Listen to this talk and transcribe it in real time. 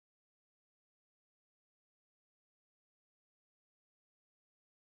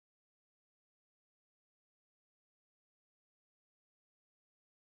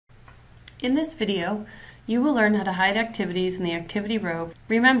In this video, you will learn how to hide activities in the activity row.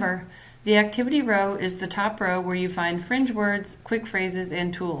 Remember, the activity row is the top row where you find fringe words, quick phrases,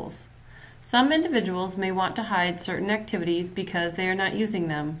 and tools. Some individuals may want to hide certain activities because they are not using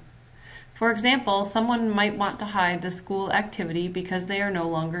them. For example, someone might want to hide the school activity because they are no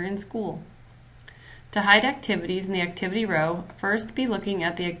longer in school. To hide activities in the activity row, first be looking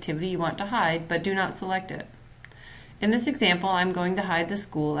at the activity you want to hide, but do not select it. In this example, I'm going to hide the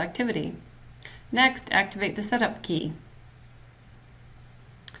school activity. Next, activate the setup key.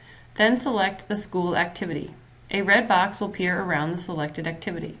 Then select the school activity. A red box will appear around the selected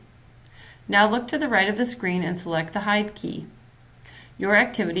activity. Now look to the right of the screen and select the hide key. Your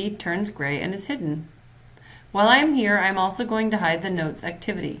activity turns gray and is hidden. While I am here, I'm also going to hide the notes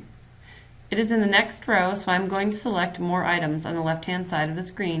activity. It is in the next row, so I'm going to select more items on the left-hand side of the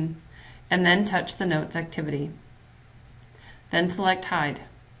screen, and then touch the notes activity. Then select hide.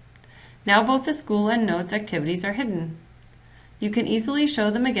 Now both the school and notes activities are hidden. You can easily show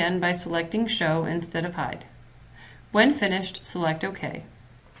them again by selecting show instead of hide. When finished, select OK.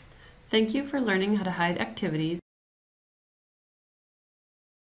 Thank you for learning how to hide activities.